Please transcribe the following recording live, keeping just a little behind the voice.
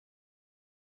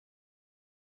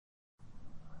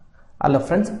Hello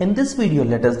friends, in this video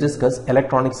let us discuss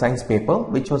electronic science paper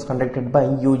which was conducted by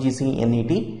UGC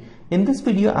NET. In this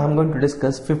video I am going to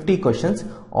discuss 50 questions.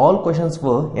 All questions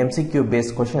were MCQ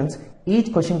based questions.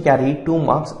 Each question carried 2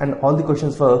 marks and all the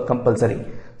questions were compulsory.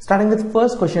 Starting with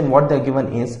first question, what they are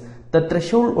given is the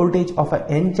threshold voltage of an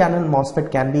N-channel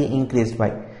MOSFET can be increased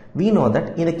by. We know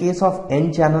that in the case of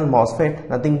N-channel MOSFET,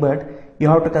 nothing but you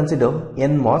have to consider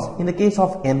NMOS. In the case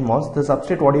of NMOS, the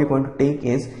substrate what you are going to take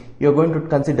is you are going to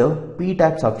consider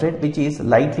P-type substrate which is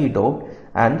lightly doped,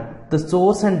 and the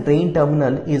source and drain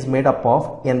terminal is made up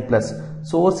of N+.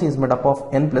 Source is made up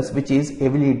of N+, which is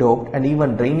heavily doped, and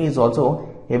even drain is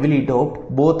also heavily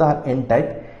doped. Both are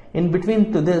N-type. In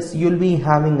between to this you will be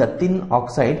having a thin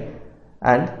oxide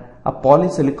and a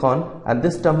polysilicon, and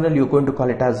this terminal you are going to call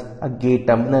it as a gate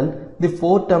terminal. The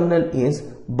fourth terminal is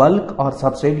bulk or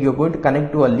substrate you are going to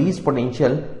connect to a least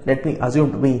potential, let me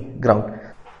assume to be ground.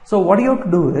 So what you have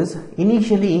to do is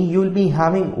initially you will be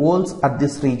having holes at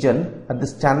this region, at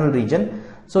this channel region.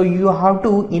 So you have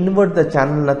to invert the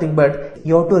channel, nothing but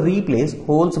you have to replace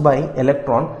holes by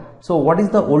electron. So what is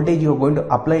the voltage you are going to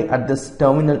apply at this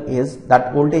terminal is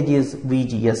that voltage is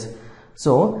VGS.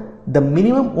 So the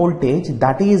minimum voltage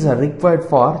that is required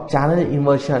for channel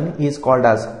inversion is called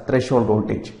as threshold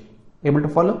voltage. Able to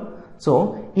follow?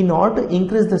 So in order to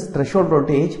increase this threshold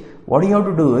voltage, what you have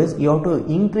to do is you have to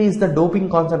increase the doping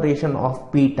concentration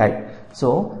of P-type.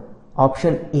 So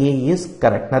option A is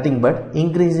correct, nothing but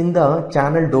increasing the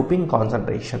channel doping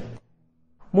concentration.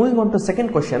 Moving on to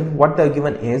second question, what they are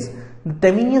given is the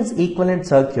Thevenin's equivalent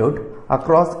circuit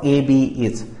across AB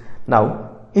is. Now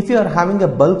if you are having a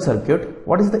bulk circuit,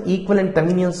 what is the equivalent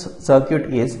Thevenin's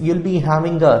circuit is, you will be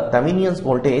having a Thevenin's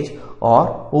voltage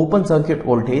or open circuit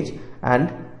voltage,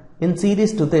 and in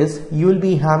series to this you will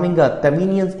be having a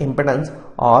Thevenin's impedance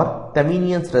or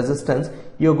Thevenin's resistance.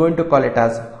 You are going to call it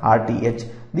as RTH.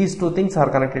 These two things are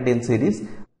connected in series.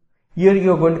 Here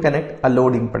you are going to connect a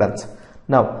load impedance.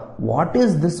 Now what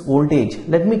is this voltage?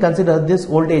 Let me consider this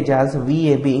voltage as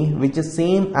VAB, which is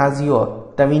same as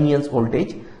your Thevenin's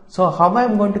voltage. So how I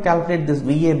am going to calculate this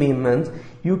VAB means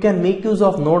you can make use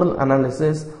of nodal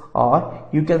analysis or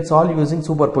you can solve using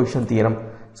superposition theorem.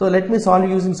 So let me solve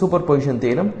using superposition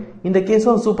theorem. In the case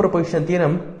of superposition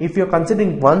theorem, if you are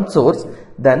considering one source,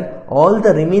 then all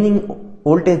the remaining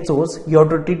voltage source you have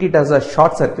to treat it as a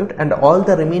short circuit, and all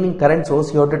the remaining current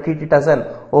source you have to treat it as an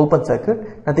open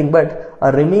circuit. Nothing but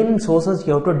remaining sources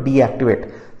you have to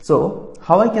deactivate. So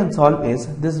how I can solve is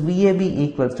this VAB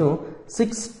equals to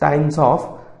 6 times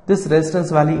of this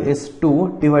resistance value is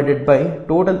 2 divided by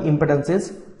total impedance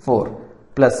is 4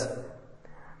 plus,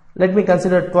 let me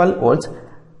consider 12 volts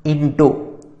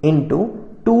into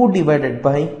 2 divided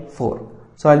by 4.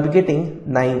 So I will be getting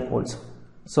 9 volts.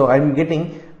 So I am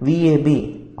getting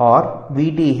VAB or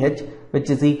VTH which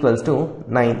is equals to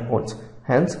 9 volts.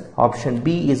 Hence option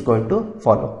B is going to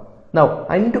follow. Now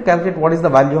I need to calculate what is the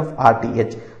value of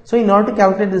RTH. So in order to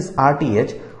calculate this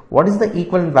RTH, what is the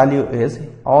equivalent value is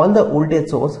all the voltage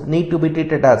source need to be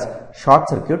treated as short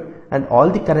circuit and all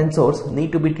the current source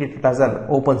need to be treated as an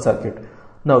open circuit.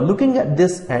 Now looking at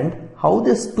this end, how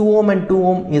this 2 ohm and 2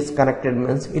 ohm is connected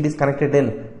means it is connected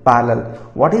in parallel.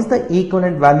 What is the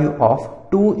equivalent value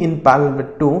of 2 in parallel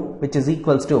with 2, which is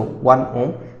equals to 1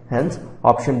 ohm? Hence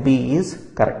option B is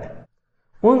correct.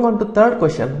 Moving on to third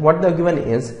question, what they are given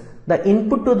is the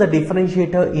input to the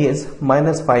differentiator is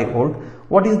 -5 volt.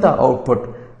 What is the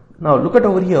output? Now look at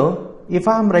over here, if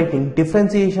I am writing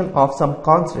differentiation of some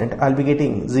constant, I will be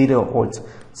getting 0 volts.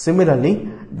 Similarly,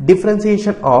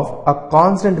 differentiation of a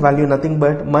constant value, nothing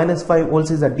but -5 volts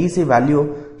is a DC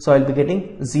value, so I will be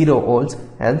getting 0 volts.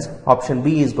 Hence option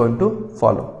B is going to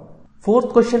follow. Fourth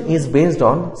question is based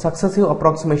on successive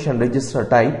approximation register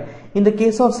type. In the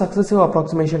case of successive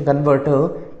approximation converter,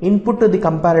 input to the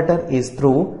comparator is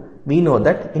through, we know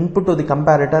that input to the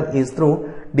comparator is through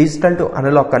digital to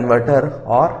analog converter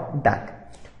or DAC.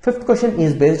 Fifth question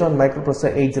is based on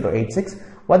microprocessor 8086.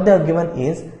 What they are given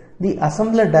is the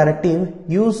assembler directive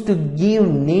used to give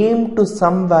name to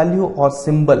some value or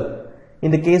symbol.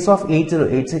 In the case of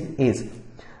 8086 is,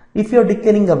 if you are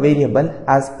declaring a variable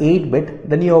as 8-bit,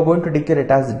 then you are going to declare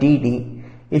it as DD.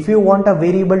 If you want a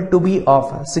variable to be of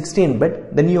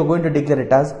 16-bit, then you are going to declare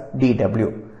it as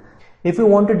DW. If you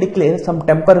want to declare some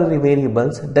temporary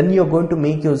variables, then you are going to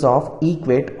make use of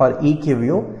equate or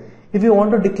EQU. If you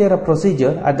want to declare a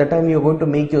procedure, at the time you are going to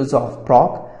make use of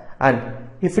proc, and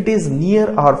if it is near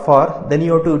or far, then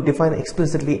you have to define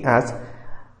explicitly as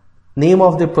name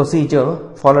of the procedure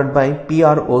followed by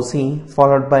PROC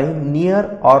followed by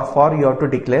near or far you have to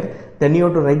declare. Then you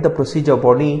have to write the procedure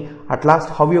body. At last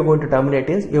how you are going to terminate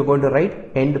is you are going to write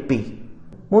end P.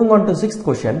 Moving on to sixth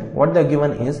question, what they are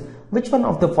given is, which one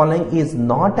of the following is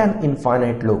not an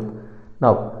infinite loop?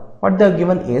 Now, what they are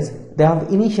given is, they have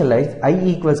initialized I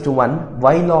equals to 1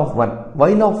 while of 1.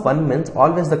 While of 1 means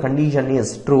always the condition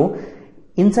is true.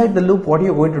 Inside the loop, what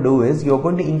you are going to do is, you are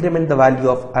going to increment the value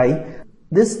of I.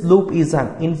 This loop is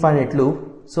an infinite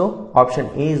loop, so option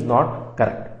A is not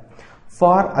correct.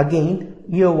 For again,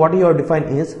 here what you are defined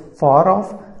is, for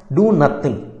of do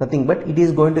nothing but it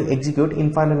is going to execute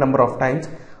infinite number of times.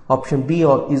 Option B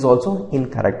is also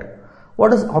incorrect.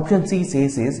 What does option C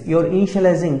says is, you are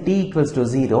initializing t equals to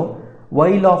 0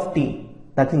 while of t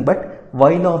nothing but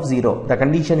while of 0, the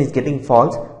condition is getting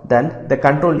false, then the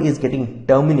control is getting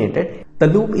terminated. The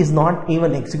loop is not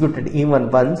even executed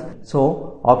even once,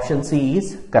 so option C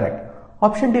is correct.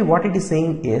 Option D, what it is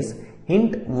saying is,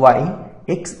 hint y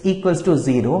x equals to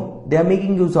 0, they are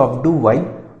making use of do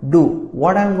while. Do,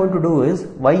 what I am going to do is,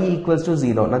 y equals to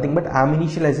 0, nothing but I am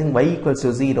initializing y equals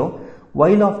to 0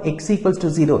 while of x equals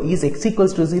to 0. Is x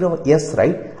equals to 0? Yes,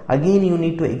 right? Again you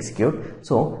need to execute.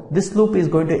 So this loop is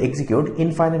going to execute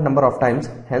infinite number of times,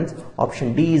 hence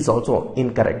option D is also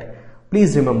incorrect.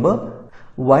 Please remember,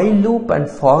 while loop and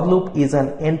for loop is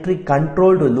an entry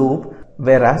controlled loop,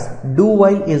 whereas do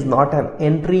while is not an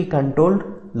entry controlled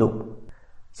loop.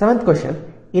 Seventh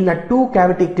question, in a two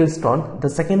cavity klystron, the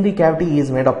secondary cavity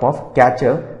is made up of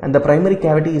catcher and the primary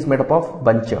cavity is made up of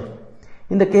buncher.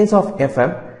 In the case of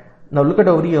FM, now look at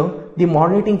over here, the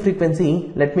modulating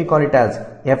frequency, let me call it as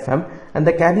FM, and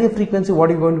the carrier frequency, what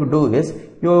you are going to do is,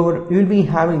 you will be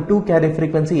having two carrier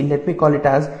frequency, let me call it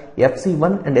as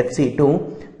FC1 and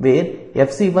FC2, where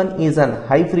FC1 is an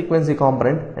high frequency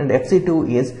component and FC2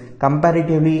 is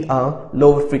comparatively a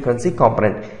lower frequency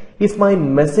component. If my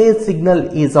message signal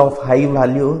is of high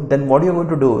value, then what you are going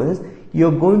to do is, you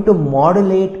are going to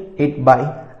modulate it by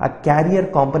a carrier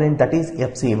component, that is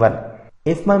FC1.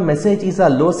 If my message is a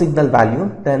low signal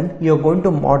value, then you are going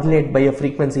to modulate by a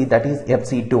frequency, that is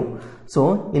FC2.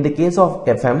 So in the case of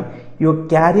FM, your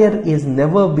carrier is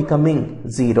never becoming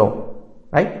 0,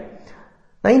 right?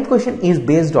 Ninth question is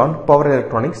based on power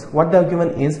electronics. What they are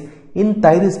given is, in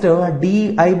thyristor,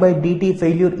 di by dt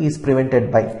failure is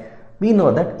prevented by. We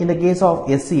know that in the case of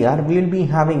SCR, we will be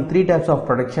having three types of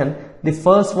protection. The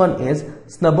first one is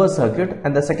snubber circuit,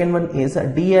 and the second one is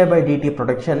di by dt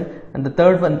protection, and the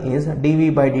third one is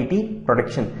dv by dt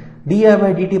protection. Di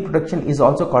by dt protection is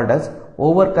also called as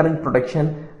overcurrent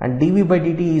protection, and dv by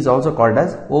dt is also called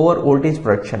as over voltage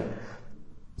protection.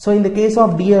 So in the case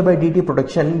of di by dt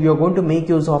protection, you are going to make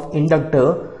use of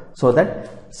inductor so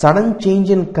that sudden change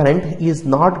in current is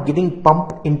not getting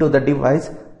pumped into the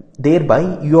device.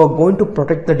 Thereby, you are going to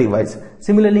protect the device.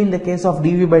 Similarly, in the case of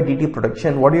dv by dt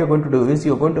protection, what you are going to do is,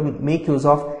 you are going to make use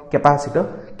of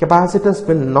capacitor. Capacitors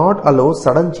will not allow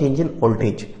sudden change in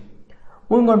voltage.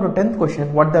 Moving on to 10th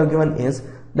question, what they are given is,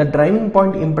 the driving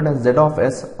point impedance Z of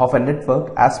S of a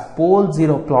network as pole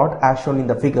 0 plot as shown in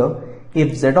the figure.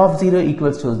 If Z of 0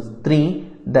 equals to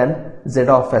 3, then Z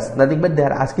of S. Nothing but they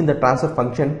are asking the transfer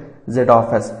function Z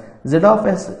of S. Z of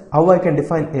S, how I can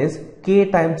define is, K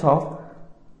times of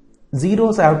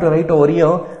zeros I have to write over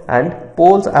here and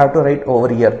poles I have to write over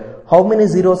here. How many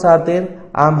zeros are there?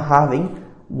 I am having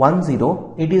 1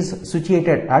 0. It is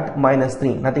situated at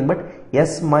 -3. Nothing but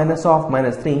S minus of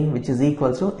 -3, which is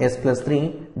equal to S plus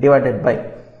 3 divided by.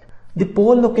 The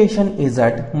pole location is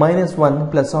at -1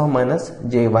 plus or minus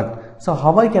J1. So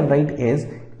how I can write is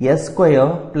S square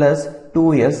plus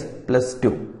 2S plus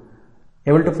 2.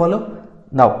 Able to follow?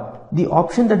 Now the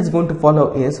option that is going to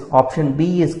follow is option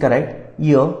B is correct.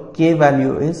 Here K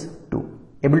value is 2.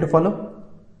 Able to follow?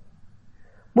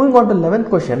 Moving on to 11th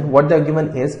question, what they are given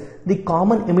is, the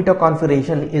common emitter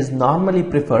configuration is normally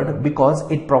preferred because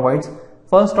it provides,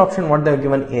 first option what they are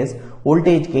given is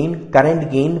voltage gain, current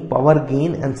gain, power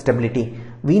gain and stability.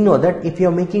 We know that if you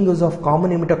are making use of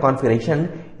common emitter configuration,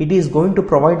 it is going to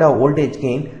provide a voltage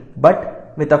gain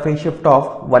but with a phase shift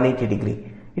of 180 degree.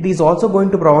 It is also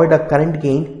going to provide a current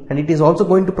gain and it is also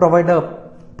going to provide a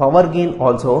power gain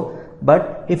also.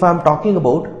 But if I am talking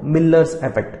about Miller's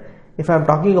effect,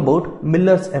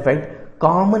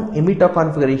 common emitter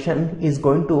configuration is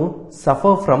going to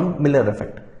suffer from Miller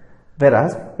effect.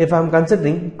 Whereas if I am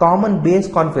considering common base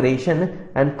configuration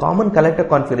and common collector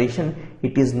configuration,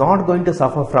 it is not going to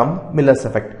suffer from Miller's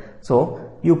effect. So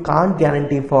you can't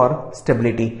guarantee for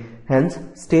stability. Hence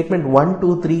statement 1,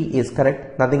 2, 3 is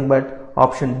correct. Nothing but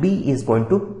option B is going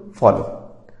to follow.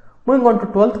 Moving on to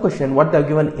 12th question, what they are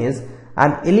given is,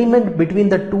 an element between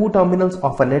the two terminals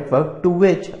of a network to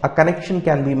which a connection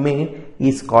can be made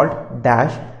is called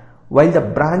dash, while the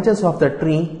branches of the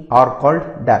tree are called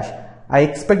dash. I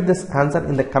expect this answer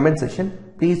in the comment section.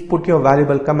 Please put your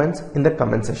valuable comments in the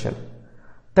comment section.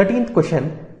 13th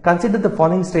question, consider the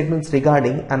following statements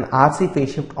regarding an RC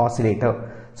phase shift oscillator.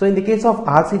 So in the case of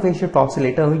RC phase shift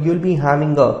oscillator, you will be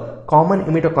having a common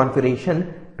emitter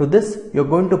configuration. To this, you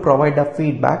are going to provide a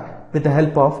feedback with the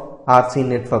help of RC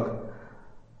network.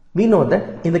 We know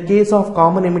that in the case of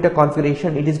common emitter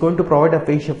configuration, it is going to provide a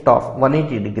phase shift of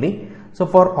 180 degree. So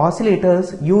for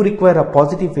oscillators, you require a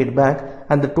positive feedback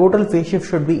and the total phase shift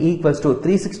should be equals to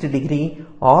 360 degree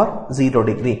or 0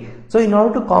 degree. So in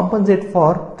order to compensate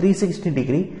for 360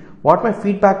 degree, what my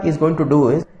feedback is going to do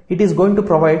is, it is going to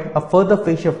provide a further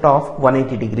phase shift of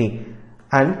 180 degree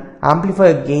and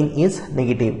amplifier gain is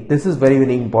negative. This is very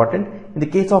important. In the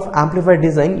case of amplifier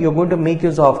design, you are going to make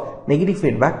use of negative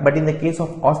feedback, but in the case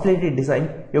of oscillator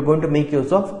design, you are going to make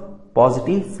use of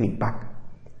positive feedback.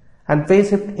 And phase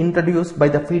shift introduced by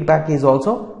the feedback is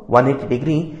also 180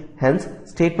 degree. Hence,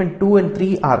 statement 2 and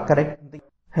 3 are correct.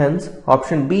 Hence,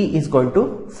 option B is going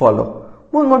to follow.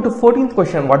 Moving on to 14th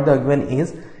question, what they are given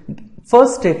is,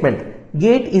 first statement,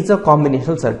 gate is a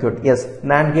combinational circuit. Yes,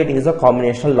 NAND gate is a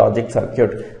combinational logic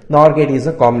circuit. NOR gate is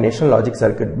a combinational logic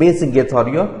circuit. Basic gates are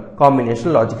your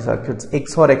combinational logic circuits.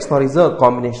 XOR is a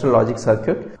combinational logic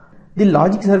circuit. The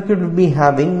logic circuit will be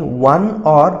having one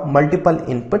or multiple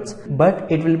inputs,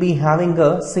 but it will be having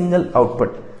a single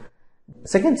output.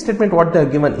 Second statement what they are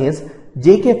given is,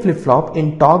 JK flip-flop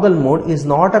in toggle mode is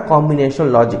not a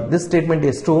combinational logic. This statement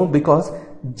is true because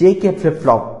JK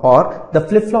flip-flop or the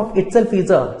flip-flop itself is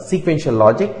a sequential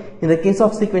logic. In the case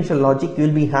of sequential logic, you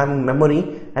will be having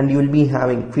memory and you will be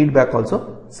having feedback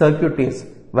also. Circuit is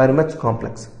very much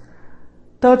complex.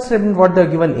 Third statement what they are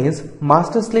given is,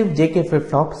 master slave JK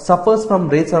flip-flop suffers from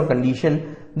race-on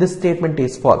condition. This statement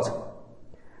is false.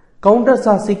 Counters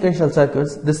are sequential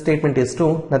circuits. This statement is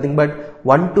true. Nothing but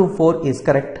 1 to 4 is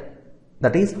correct.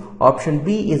 That is, option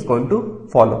B is going to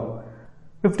follow.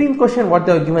 15th question what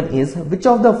they are given is, which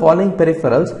of the following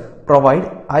peripherals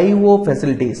provide I/O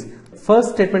facilities?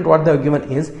 First statement what they are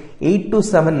given is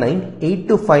 8279,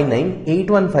 8259,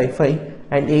 8155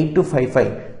 and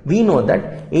 8255. We know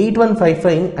that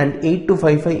 8155 and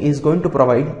 8255 is going to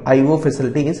provide I/O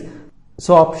facilities.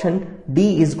 So option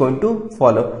D is going to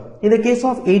follow. In the case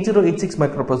of 8086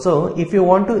 microprocessor, if you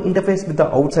want to interface with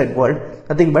the outside world,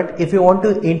 nothing but if you want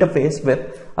to interface with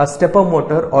a stepper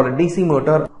motor or a DC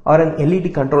motor or an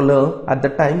LED controller, at the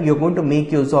time you are going to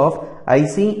make use of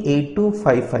IC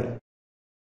 8255.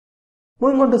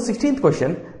 Moving on to 16th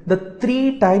question, the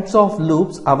three types of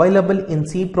loops available in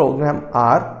C program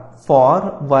are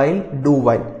for, while, do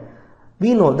while.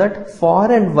 We know that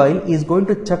for and while is going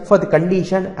to check for the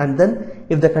condition, and then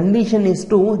if the condition is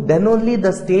true, then only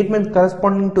the statement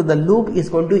corresponding to the loop is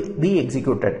going to be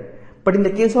executed. But in the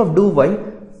case of do while,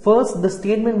 first the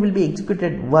statement will be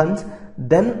executed once,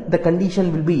 then the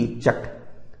condition will be checked.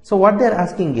 So what they are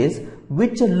asking is,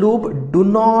 which loop do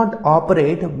not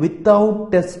operate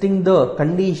without testing the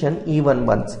condition even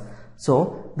once?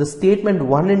 So the statement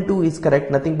 1 and 2 is correct,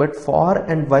 nothing but for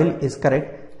and while is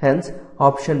correct. Hence,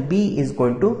 option B is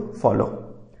going to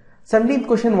follow. 17th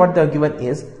question what they are given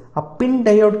is, a pin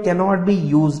diode cannot be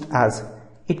used as,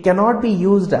 it cannot be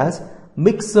used as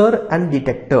mixer and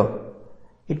detector.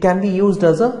 It can be used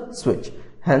as a switch.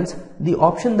 Hence, the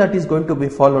option that is going to be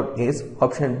followed is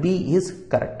option B is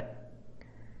correct.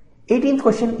 18th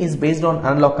question is based on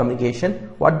analog communication.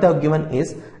 What they are given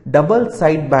is, double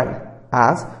sideband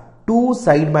as 2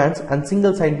 sidebands and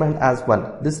single sideband as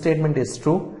 1. This statement is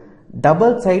true.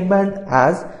 Double sideband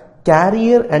as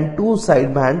carrier and 2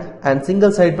 sideband and single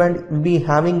sideband will be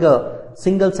having a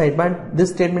single sideband.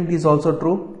 This statement is also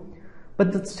true.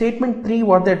 But the statement 3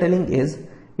 what they are telling is,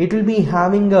 it will be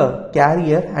having a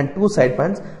carrier and 2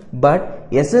 sidebands, but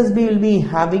SSB will be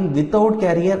having without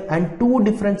carrier and 2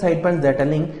 different sidebands they are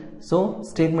telling. So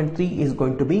statement 3 is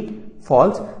going to be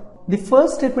false. The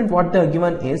first statement what they are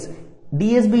given is,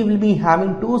 DSB will be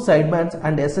having 2 sidebands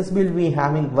and SSB will be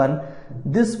having 1.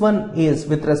 This one is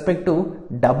with respect to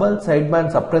double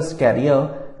sideband suppressed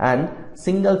carrier and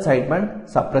single sideband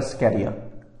suppressed carrier.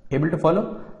 Able to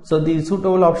follow? So the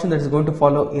suitable option that is going to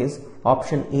follow is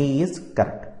option A is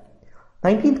correct.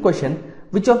 19th question,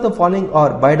 which of the following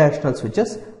are bidirectional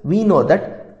switches? We know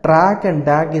that track and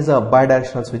DAC is a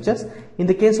bidirectional switches. In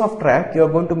the case of track, you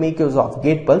are going to make use of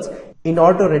gate pulse in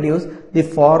order to reduce the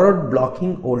forward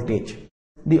blocking voltage.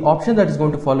 The option that is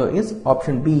going to follow is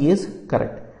option B is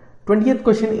correct. 20th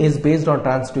question is based on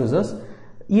transducers.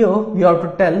 Here you have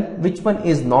to tell which one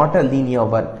is not a linear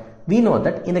one. We know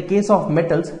that in the case of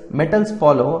metals, metals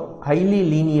follow highly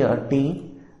linear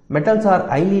T. Metals are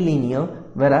highly linear,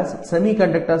 whereas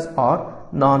semiconductors are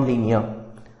non-linear.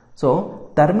 So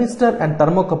thermistor and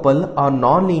thermocouple are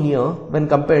non-linear when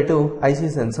compared to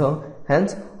IC sensor,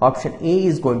 hence option A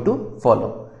is going to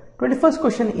follow. 21st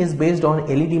question is based on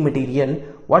LED material.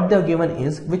 What they are given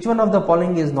is which one of the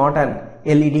following is not an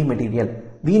LED material.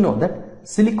 We know that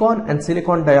silicon and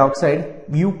silicon dioxide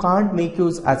you can't make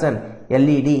use as an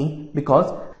LED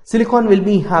because silicon will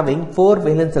be having 4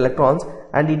 valence electrons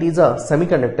and it is a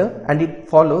semiconductor and it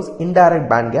follows indirect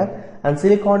band gap, and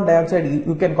silicon dioxide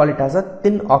you can call it as a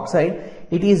thin oxide.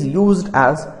 It is used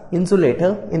as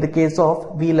insulator in the case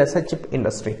of VLSI chip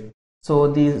industry.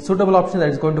 So the suitable option that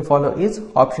is going to follow is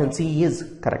option C is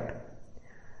correct.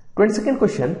 22nd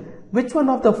question, which one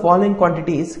of the following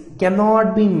quantities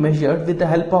cannot be measured with the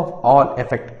help of Hall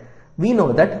effect? We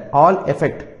know that Hall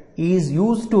effect is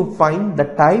used to find the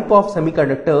type of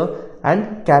semiconductor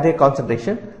and carrier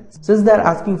concentration. Since they are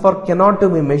asking for cannot to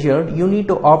be measured, you need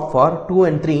to opt for 2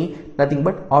 and 3, nothing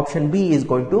but option B is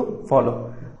going to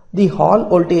follow. The Hall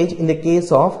voltage in the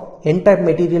case of N-type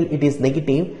material it is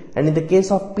negative, and in the case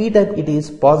of P-type it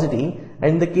is positive,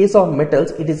 and in the case of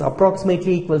metals it is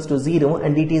approximately equals to 0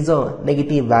 and it is a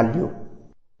negative value.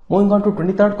 Moving on to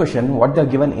 23rd question, what they are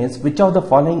given is which of the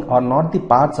following are not the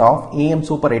parts of AM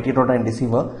super heterodyne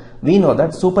receiver. We know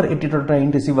that super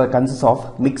heterodyne receiver consists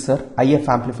of mixer, IF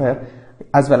amplifier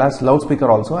as well as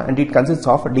loudspeaker also, and it consists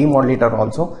of demodulator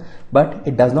also, but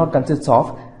it does not consist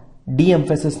of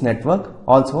de-emphasis network.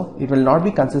 Also it will not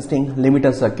be consisting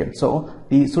limiter circuit. So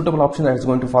the suitable option that is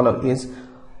going to follow is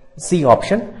C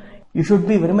option. You should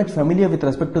be very much familiar with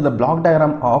respect to the block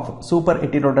diagram of super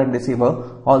heterodyne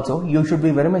receiver. Also you should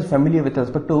be very much familiar with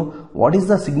respect to what is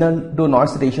the signal to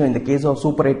noise ratio in the case of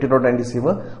super heterodyne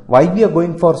receiver, why we are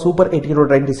going for super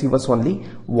heterodyne receivers only,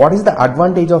 what is the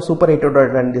advantage of super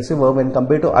heterodyne receiver when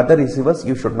compared to other receivers,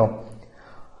 you should know.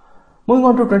 Moving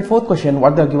on to 24th question,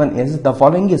 what they are given is the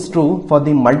following is true for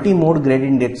the multi-mode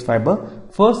gradient index fiber.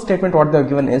 First statement what they are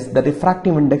given is the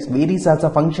refractive index varies as a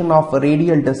function of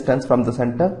radial distance from the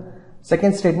center.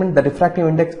 Second statement, the refractive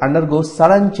index undergoes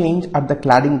sudden change at the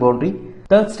cladding boundary.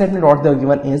 Third statement what they are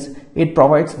given is it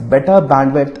provides better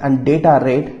bandwidth and data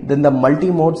rate than the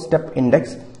multi-mode step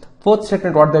index. Fourth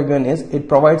statement what they are given is it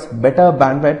provides better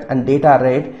bandwidth and data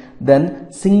rate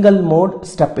than single mode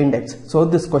step index. So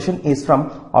this question is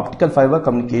from optical fiber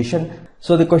communication.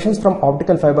 So the questions from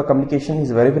optical fiber communication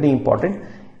is very important.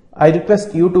 I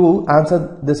request you to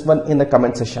answer this one in the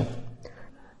comment section.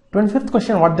 25th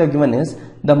question what they are given is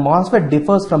the MOSFET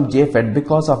differs from JFET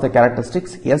because of the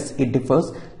characteristics. Yes, it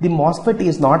differs. The MOSFET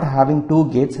is not having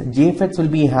 2 gates. JFETs will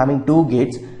be having 2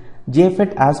 gates.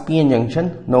 JFET as PN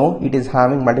junction, no, it is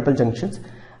having multiple junctions.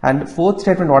 And fourth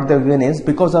statement what they are given is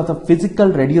because of the physical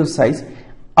reduced size,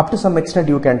 up to some extent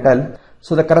you can tell.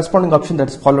 So the corresponding option that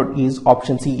is followed is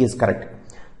option C is correct.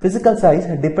 Physical size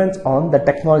depends on the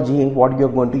technology what you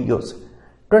are going to use.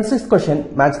 26th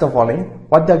question, match the following.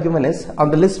 What they are given is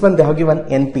on the list one they have given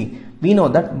NP. We know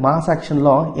that mass action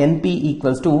law NP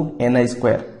equals to Ni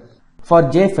square. For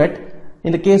JFET,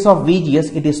 in the case of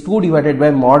VGS, it is 2 divided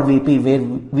by mod Vp, where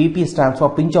Vp stands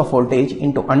for pinch of voltage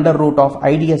into under root of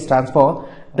IDS stands for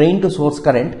drain to source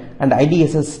current and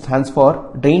IDSS stands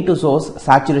for drain to source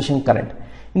saturation current.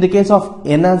 In the case of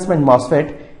enhancement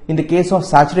MOSFET, in the case of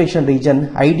saturation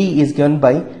region, ID is given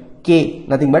by K,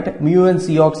 nothing but mu n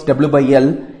Cox W by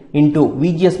L into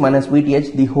VGS minus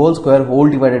VTH the whole square whole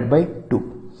divided by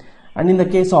 2. And in the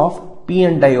case of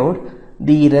PN diode,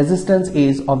 the resistance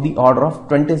is of the order of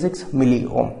 26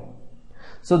 milliohm.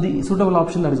 So the suitable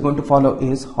option that is going to follow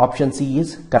is option C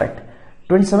is correct.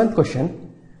 27th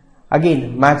question,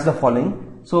 again match the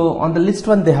following. So on the list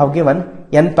one they have given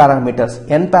n parameters.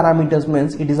 N parameters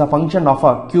means it is a function of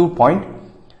a Q point,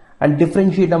 and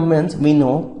differentiator means we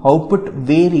know output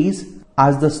varies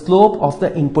as the slope of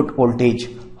the input voltage.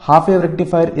 Half wave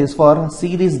rectifier is for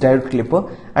series diode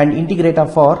clipper and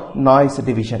integrator for noise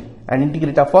division. And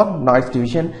integrator for noise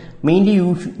division, mainly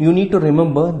you need to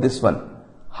remember this one,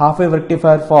 half wave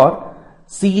rectifier for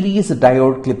series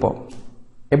diode clipper.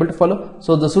 Able to follow?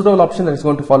 So the suitable option that is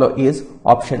going to follow is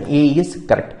option A is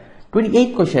correct.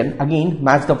 28th question, again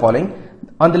match the following.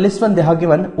 On the list one they have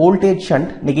given voltage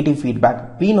shunt negative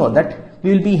feedback. We know that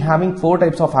we will be having 4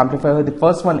 types of amplifier. The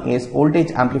first one is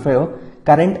voltage amplifier,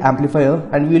 current amplifier,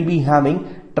 and we will be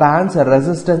having trans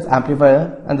resistance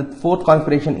amplifier, and the fourth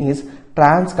configuration is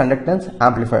trans conductance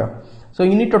amplifier. So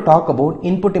you need to talk about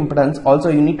input impedance, also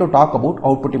you need to talk about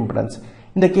output impedance.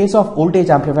 In the case of voltage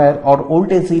amplifier or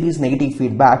voltage series negative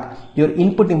feedback, your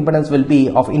input impedance will be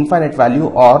of infinite value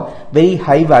or very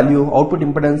high value. Output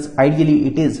impedance ideally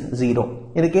it is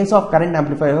 0. In the case of current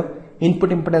amplifier, input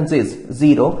impedance is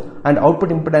 0 and output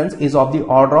impedance is of the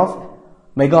order of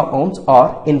mega ohms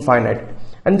or infinite.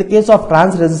 And in the case of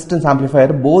trans resistance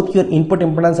amplifier, both your input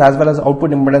impedance as well as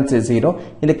output impedance is 0.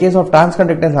 In the case of trans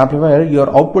conductance amplifier, your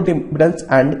output impedance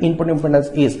and input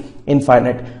impedance is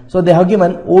infinite. So they have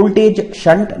given voltage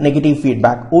shunt negative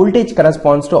feedback. Voltage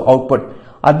corresponds to output.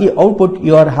 At the output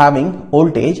you are having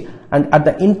voltage, and at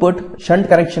the input shunt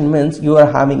connection means you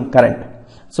are having current.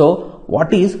 So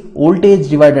what is voltage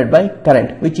divided by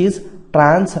current, which is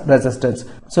trans resistance.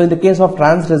 So in the case of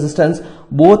trans resistance,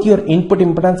 both your input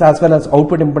impedance as well as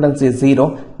output impedance is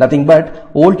 0, nothing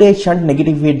but voltage shunt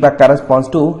negative feedback corresponds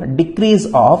to decrease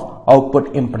of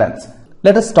output impedance.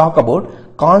 Let us talk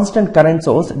about constant current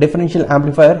source differential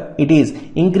amplifier. It is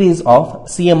increase of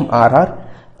CMRR.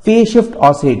 Phase shift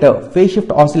oscillator. Phase shift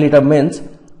oscillator means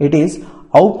it is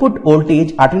output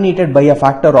voltage attenuated by a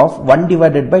factor of 1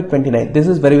 divided by 29. This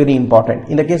is very important.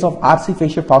 In the case of RC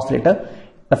phase shift oscillator,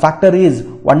 the factor is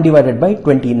 1 divided by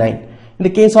 29. In the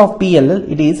case of PLL,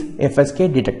 it is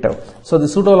FSK detector. So the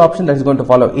suitable option that is going to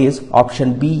follow is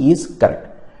option B is correct.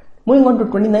 Moving on to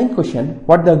 29th question,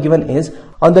 what they have given is,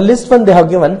 on the list one they have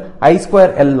given I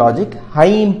square L logic, high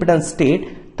impedance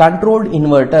state, controlled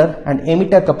inverter and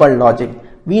emitter coupled logic.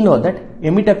 We know that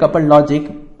emitter coupled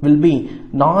logic will be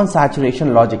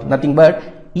non-saturation logic, nothing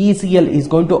but ECL is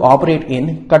going to operate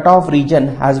in cutoff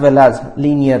region as well as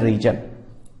linear region.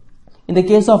 In the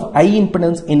case of high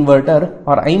impedance inverter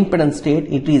or high impedance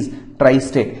state, it is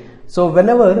tri-state. So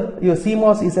whenever your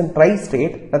CMOS is in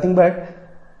tri-state, nothing but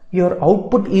your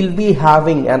output will be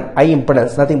having an high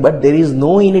impedance, nothing but there is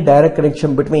no any direct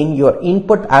connection between your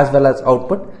input as well as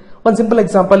output. One simple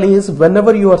example is,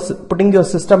 whenever you are putting your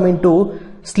system into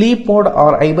sleep mode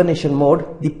or hibernation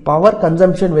mode, the power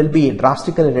consumption will be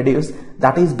drastically reduced.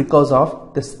 That is because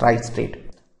of this tri-state.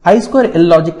 I square L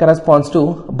logic corresponds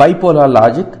to bipolar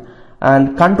logic,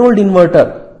 and controlled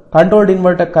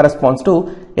inverter corresponds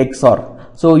to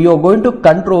XOR. So you are going to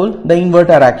control the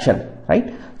inverter action,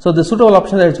 right? So the suitable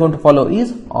option that is going to follow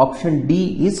is option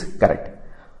D is correct.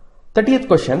 30th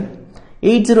question,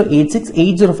 8086,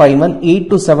 8051,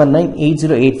 8279,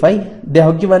 8085, they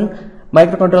have given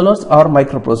microcontrollers or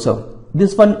microprocessor.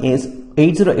 This one is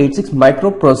 8086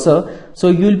 microprocessor. So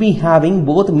you will be having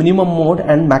both minimum mode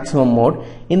and maximum mode.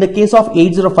 In the case of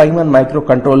 8051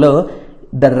 microcontroller,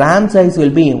 the RAM size will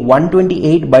be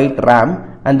 128 byte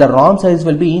RAM and the ROM size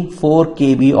will be 4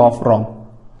 KB of ROM.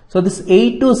 So this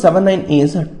 8279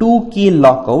 is 2 key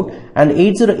lockout and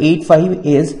 8085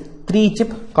 is 3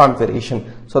 chip configuration.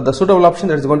 So the suitable option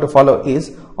that is going to follow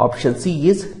is option C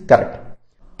is correct.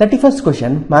 31st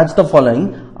question, match the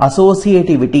following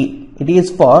associativity. It is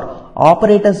for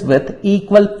operators with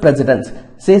equal precedence.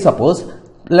 Say suppose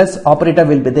plus operator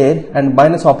will be there and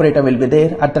minus operator will be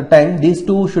there. At the time these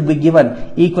two should be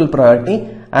given equal priority,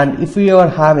 and if you are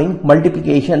having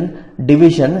multiplication,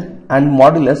 division and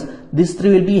modulus, these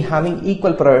three will be having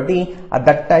equal priority. At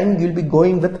that time you will be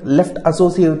going with left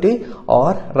associativity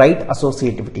or right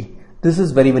associativity. This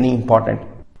is very important.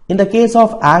 In the case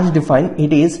of as defined,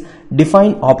 it is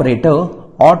define operator.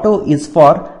 Auto is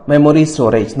for memory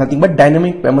storage, nothing but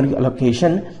dynamic memory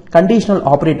allocation. Conditional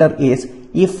operator is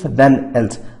if then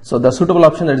else. So the suitable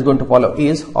option that is going to follow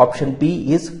is option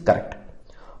B is correct.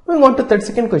 Moving on to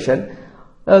 32nd question.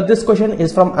 This question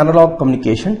is from analog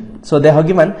communication. So they have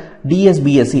given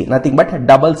DSBSC, nothing but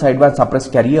double sideband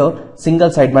suppressed carrier, single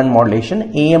sideband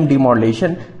modulation, AM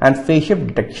demodulation and phase shift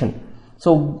detection.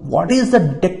 So what is the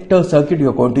detector circuit you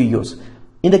are going to use?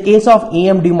 In the case of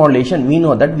AM demodulation, we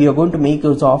know that we are going to make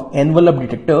use of envelope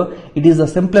detector. It is the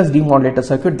simplest demodulator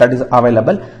circuit that is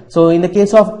available. So in the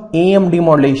case of AM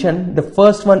demodulation, the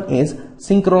first one is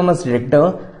synchronous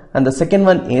detector and the second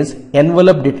one is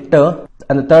envelope detector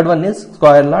and the third one is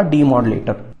square law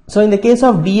demodulator. So in the case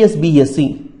of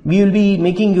DSBSC, we will be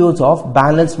making use of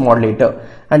balanced modulator,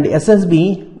 and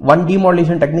SSB one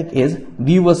demodulation technique is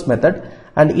Weaver's method,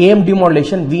 and AM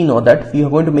demodulation we know that we are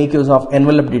going to make use of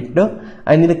envelope detector,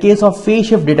 and in the case of phase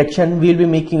shift detection we will be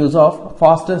making use of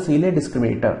Foster Seeley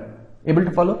discriminator. Able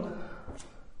to follow?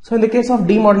 So in the case of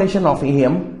demodulation of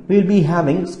AM, we will be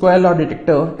having square law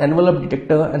detector, envelope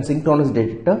detector and synchronous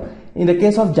detector. In the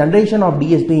case of generation of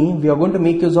DSB, we are going to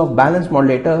make use of balanced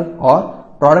modulator or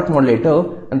product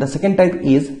modulator, and the second type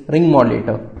is ring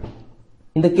modulator.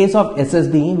 In the case of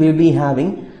SSD, we will be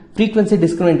having frequency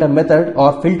discriminator method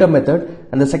or filter method,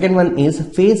 and the second one is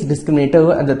phase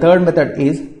discriminator, and the third method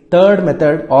is third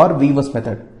method or Weaver's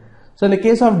method. So in the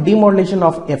case of demodulation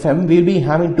of FM, we will be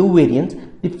having two variants.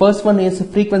 The first one is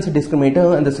frequency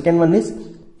discriminator and the second one is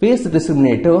phase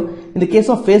discriminator. In the case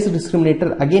of phase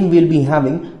discriminator, again we will be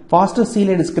having Foster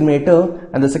Seeley discriminator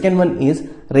and the second one is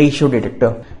ratio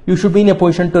detector. You should be in a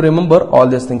position to remember all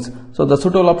these things. So the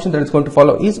suitable option that is going to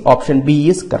follow is option B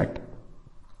is correct.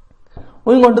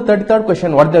 Moving on to 33rd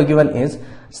question, what they have given is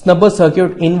snubber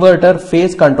circuit inverter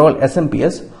phase control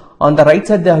SMPS. On the right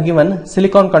side they have given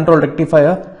silicon control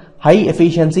rectifier, high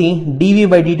efficiency dV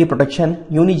by dt protection,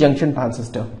 unijunction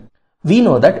transistor. We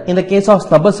know that in the case of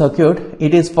snubber circuit,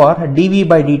 it is for dV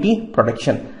by dt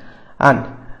protection, and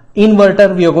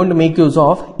inverter we are going to make use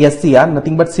of SCR,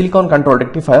 nothing but silicon control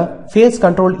rectifier. Phase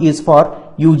control is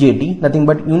for UJT, nothing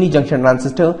but unijunction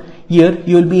transistor. Here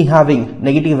you will be having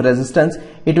negative resistance.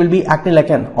 It will be acting like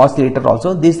an oscillator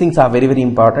also. These things are very, very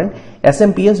important.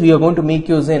 SMPS we are going to make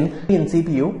use in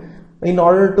CPU in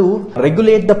order to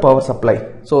regulate the power supply.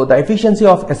 So the efficiency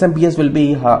of SMPS will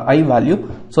be high value.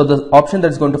 So the option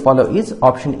that is going to follow is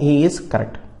option A is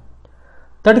correct.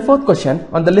 34th question,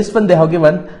 on the list one they have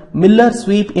given Miller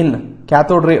sweep in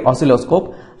cathode ray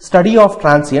oscilloscope, study of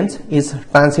transients is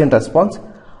transient response,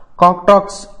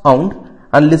 Cocktox sound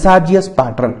and Lissajous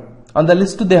pattern. On the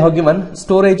list 2 they have given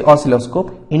storage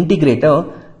oscilloscope,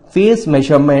 integrator, phase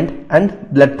measurement and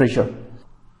blood pressure.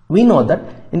 We know that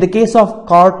in the case of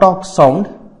Cocktox sound,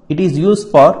 it is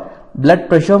used for blood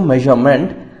pressure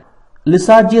measurement.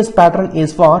 Lissajous pattern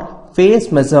is for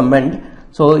phase measurement.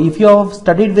 So if you have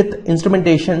studied with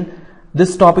instrumentation,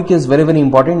 this topic is very, very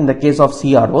important in the case of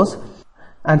CROs.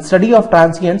 And study of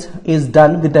transients is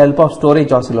done with the help of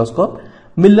storage oscilloscope.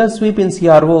 Miller sweep in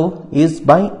CRO is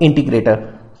by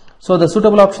integrator. So the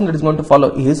suitable option that is going to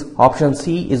follow is option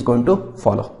C is going to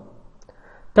follow.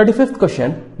 35th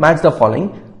question, match the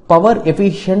following. Power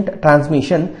efficient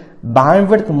transmission,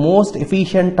 bandwidth most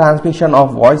efficient transmission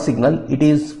of voice signal, it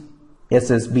is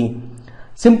SSB.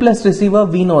 Simplest receiver,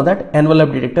 we know that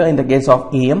envelope detector in the case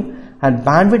of AM, and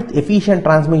bandwidth efficient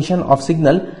transmission of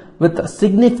signal with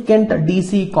significant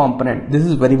DC component. This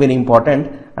is very, very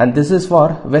important, and this is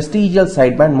for vestigial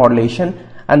sideband modulation,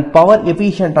 and power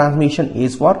efficient transmission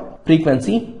is for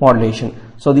frequency modulation.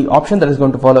 So the option that is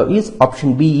going to follow is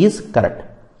option B is correct.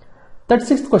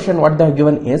 36th question, what they have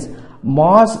given is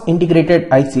MOS integrated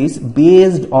ICs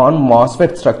based on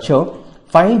MOSFET structure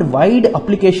find wide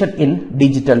application in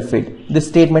digital field. This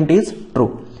statement is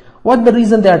true. What the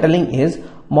reason they are telling is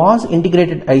MOS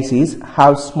integrated ICs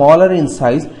have smaller in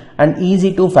size and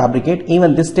easy to fabricate.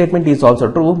 Even this statement is also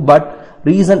true, but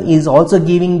reason is also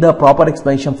giving the proper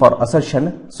explanation for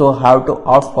assertion. So have to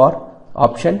opt for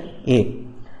option A.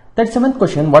 37th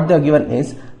question, what they are given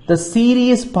is the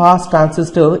series pass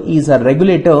transistor is a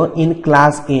regulator in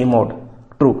class A mode.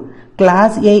 True.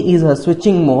 Class A is a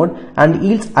switching mode and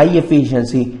yields high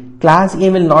efficiency. Class A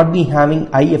will not be having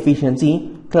high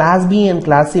efficiency. Class B and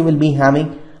Class C will be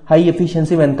having high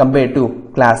efficiency when compared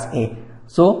to Class A.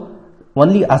 So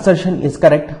only assertion is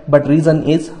correct, but reason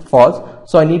is false.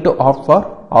 So I need to opt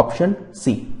for option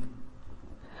C.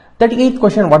 38th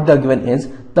question, what they are given is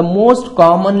the most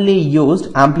commonly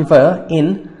used amplifier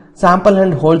in sample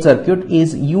and hold circuit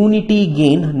is unity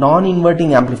gain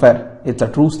non-inverting amplifier. It's a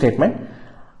true statement.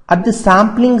 At the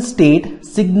sampling state,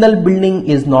 signal building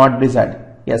is not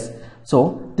desired. Yes.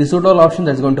 So the suitable option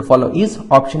that is going to follow is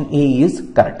option A is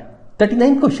correct.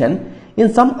 39th question,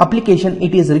 in some application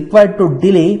it is required to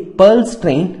delay pulse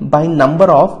train by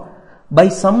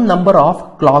some number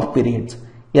of clock periods.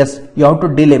 Yes, you have to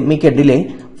make a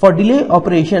delay. For delay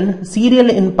operation, serial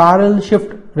in parallel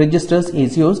shift registers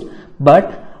is used,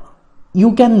 but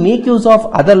you can make use of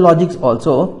other logics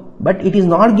also, but it is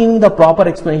not giving the proper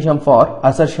explanation for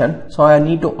assertion. So I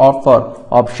need to opt for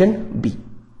option B.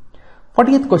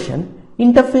 40th question,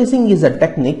 interfacing is a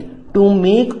technique to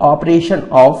make operation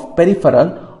of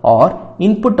peripheral or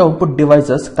input-output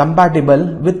devices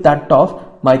compatible with that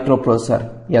of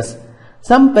microprocessor. Yes,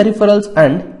 some peripherals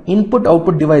and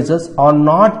input-output devices are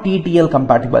not TTL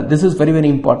compatible. This is very, very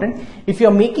important. If you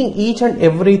are making each and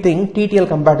everything TTL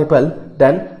compatible,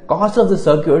 then cost of the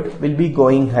circuit will be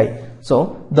going high.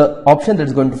 So the option that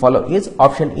is going to follow is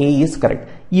option A is correct.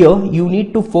 Here you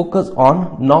need to focus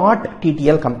on not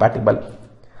TTL compatible.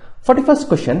 41st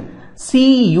question,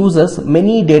 C uses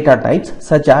many data types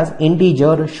such as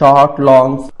integer, short,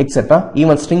 long, etc.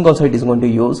 Even string also it is going to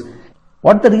use.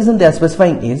 What the reason they are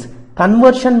specifying is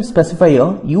conversion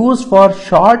specifier used for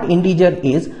short integer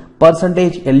is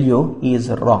 %LU is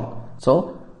wrong.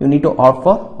 So you need to opt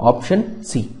for option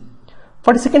C.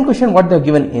 42nd question, what they have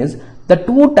given is the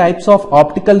two types of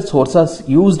optical sources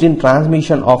used in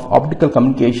transmission of optical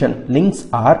communication links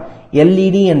are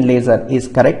LED and laser is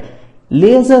correct.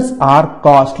 Lasers are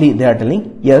costly, they are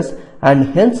telling, yes, and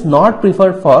hence not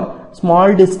preferred for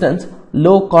small distance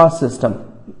low cost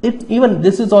system. Even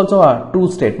this is also a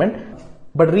true statement,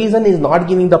 but reason is not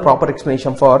giving the proper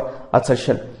explanation for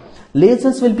assertion.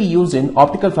 Lasers will be used in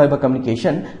optical fiber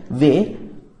communication where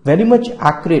very much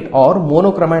accurate or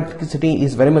monochromaticity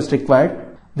is very much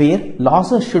required. where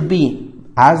losses should be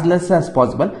as less as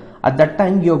possible. At that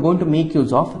time you are going to make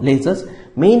use of lasers.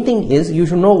 Main thing is you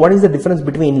should know what is the difference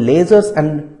between lasers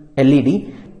and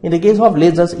LED. In the case of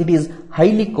lasers, it is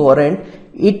highly coherent.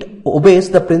 It obeys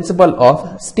the principle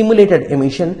of stimulated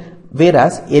emission,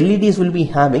 whereas LEDs will be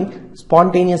having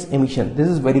spontaneous emission. This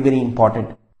is very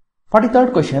important.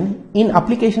 43rd question, in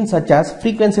applications such as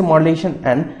frequency modulation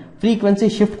and frequency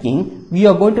shift keying, we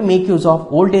are going to make use of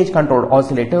voltage controlled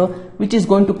oscillator, which is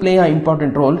going to play an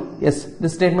important role. Yes,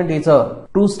 this statement is a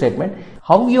true statement.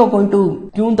 How we are going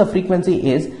to tune the frequency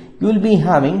is, you will be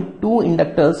having two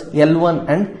inductors L1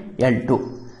 and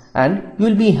L2, and you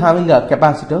will be having a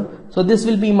capacitor. So this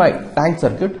will be my tank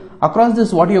circuit. Across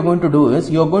this, what you are going to do is,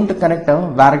 you are going to connect a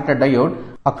varactor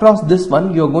diode. Across this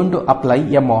one, you are going to apply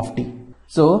M of t.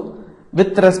 So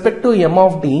with respect to M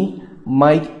of t,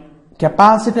 my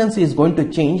capacitance is going to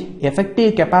change,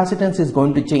 effective capacitance is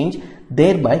going to change,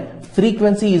 thereby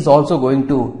frequency is also going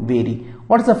to vary.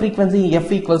 What is the frequency?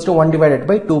 F equals to 1 divided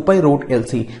by 2 pi root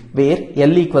LC, where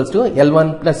L equals to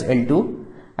L1 plus L2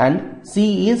 and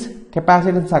C is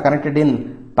capacitance are connected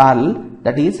in parallel,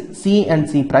 that is C and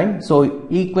C prime. So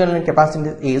equivalent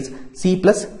capacitance is C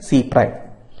plus C prime.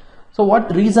 So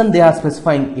what reason they are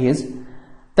specifying is,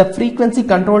 the frequency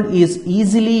control is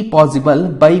easily possible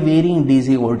by varying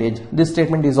DC voltage. This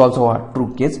statement is also a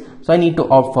true case. So I need to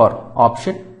opt for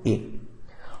option A.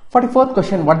 44th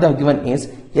question, what they have given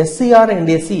is, SCR and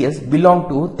SCS belong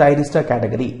to thyristor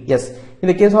category. Yes, in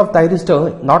the case of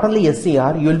thyristor, not only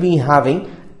SCR, you will be having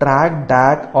track,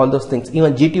 DAC, all those things.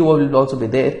 Even GTO will also be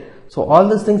there. So all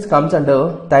these things comes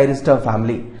under thyristor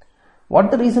family.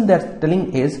 What the reason they are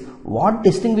telling is, what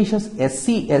distinguishes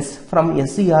SCS from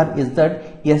SCR is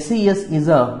that SCS is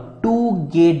a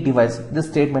 2-gate device. This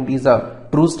statement is a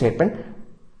true statement.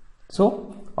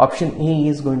 So option A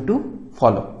is going to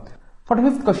follow.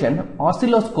 45th question,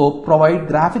 oscilloscope provide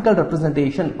graphical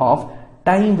representation of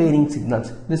time varying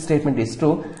signals. This statement is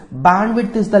true.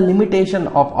 Bandwidth is the limitation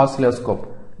of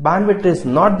oscilloscope. Bandwidth is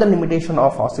not the limitation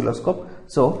of oscilloscope.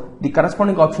 So the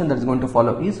corresponding option that is going to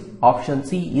follow is option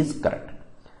C is correct.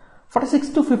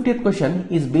 46th to 50th question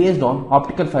is based on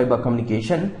optical fiber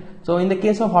communication. So in the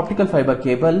case of optical fiber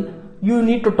cable, you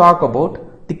need to talk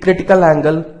about the critical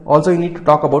angle. Also you need to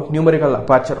talk about numerical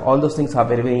aperture. All those things are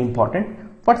very important.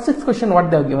 46th question, what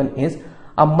they have given is,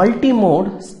 a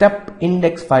multi-mode step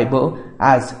index fiber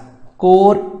has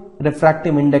core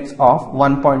refractive index of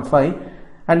 1.5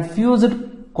 and fused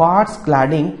quartz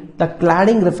cladding, the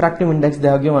cladding refractive index they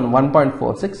have given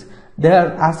 1.46. They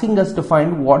are asking us to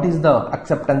find what is the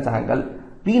acceptance angle.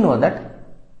 We know that,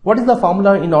 what is the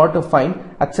formula in order to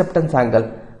find acceptance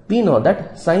angle? We know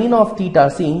that sine of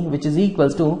theta c, which is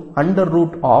equals to under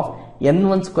root of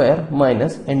n1 square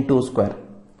minus n2 square.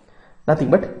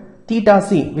 Nothing but theta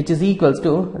c, which is equals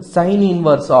to sine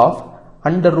inverse of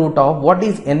under root of, what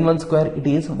is n1 square? It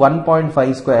is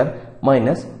 1.5 square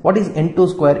minus, what is n2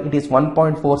 square? It is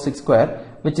 1.46 square,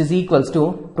 which is equals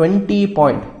to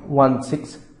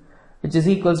 20.16, which is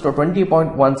equals to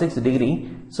 20.16 degree.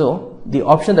 So the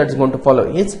option that is going to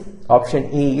follow is option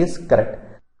A is correct.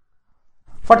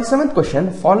 47th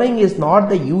question, following is not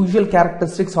the usual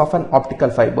characteristics of an optical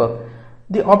fiber.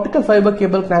 The optical fiber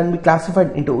cable can be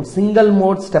classified into single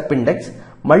mode step index,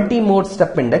 multi-mode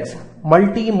step index,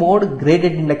 multi-mode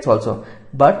graded index also,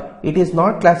 but it is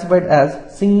not classified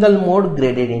as single mode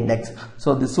graded index.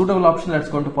 So the suitable option that's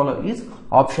going to follow is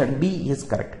option B is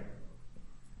correct.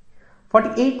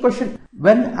 48th question,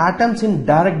 when atoms in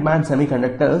direct band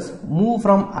semiconductors move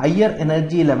from higher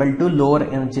energy level to lower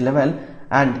energy level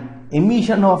and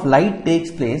emission of light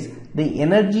takes place, the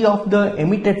energy of the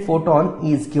emitted photon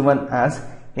is given as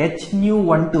h nu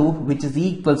 12, which is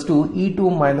equals to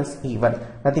E2 minus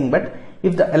E1. Nothing but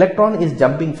if the electron is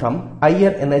jumping from higher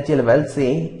energy level,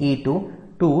 say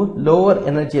E2, to lower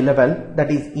energy level,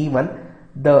 that is E1,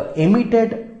 the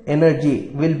emitted energy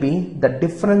will be the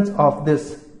difference of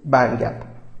this band gap.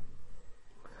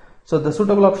 So the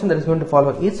suitable option that is going to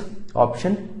follow is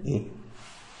option A.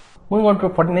 Moving on to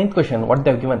 49th question, what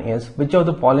they have given is, which of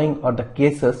the following are the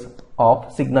cases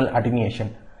of signal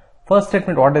attenuation? First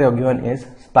statement what they have given is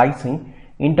splicing,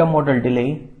 intermodal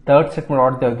delay. Third statement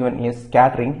what they have given is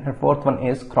scattering, and fourth one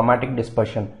is chromatic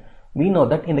dispersion. We know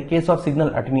that in the case of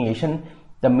signal attenuation,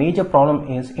 the major problem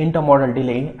is intermodal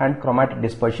delay and chromatic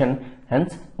dispersion.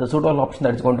 Hence, the suitable option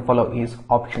that is going to follow is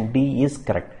option D is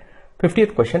correct.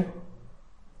 50th question,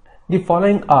 the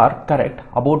following are correct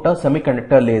about a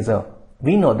semiconductor laser.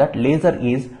 We know that laser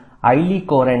is highly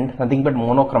coherent, nothing but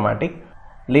monochromatic.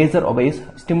 Laser obeys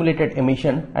stimulated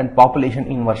emission and population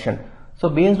inversion. So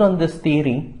based on this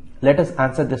theory, let us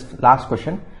answer this last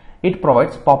question. It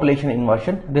provides population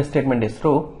inversion. This statement is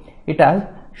true. It has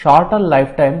shorter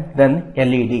lifetime than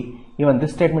LED. Even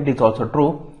this statement is also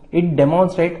true. It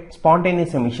demonstrates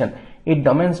spontaneous emission. It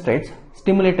demonstrates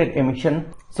stimulated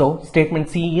emission. So statement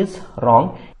C is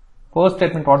wrong. First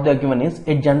statement what they are given is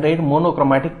it generates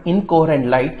monochromatic incoherent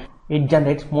light. It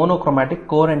generates monochromatic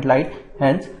coherent light.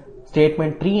 Hence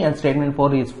statement 3 and statement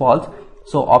 4 is false.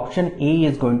 So option A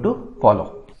is going to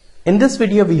follow. In this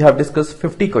video we have discussed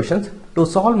 50 questions. To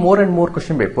solve more and more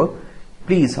question paper,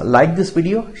 please like this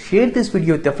video, share this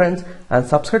video with your friends and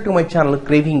subscribe to my channel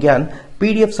Craving Gyan.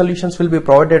 PDF solutions will be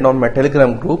provided on my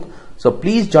Telegram group. So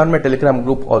please join my Telegram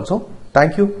group also.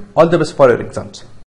 Thank you. All the best for your exams.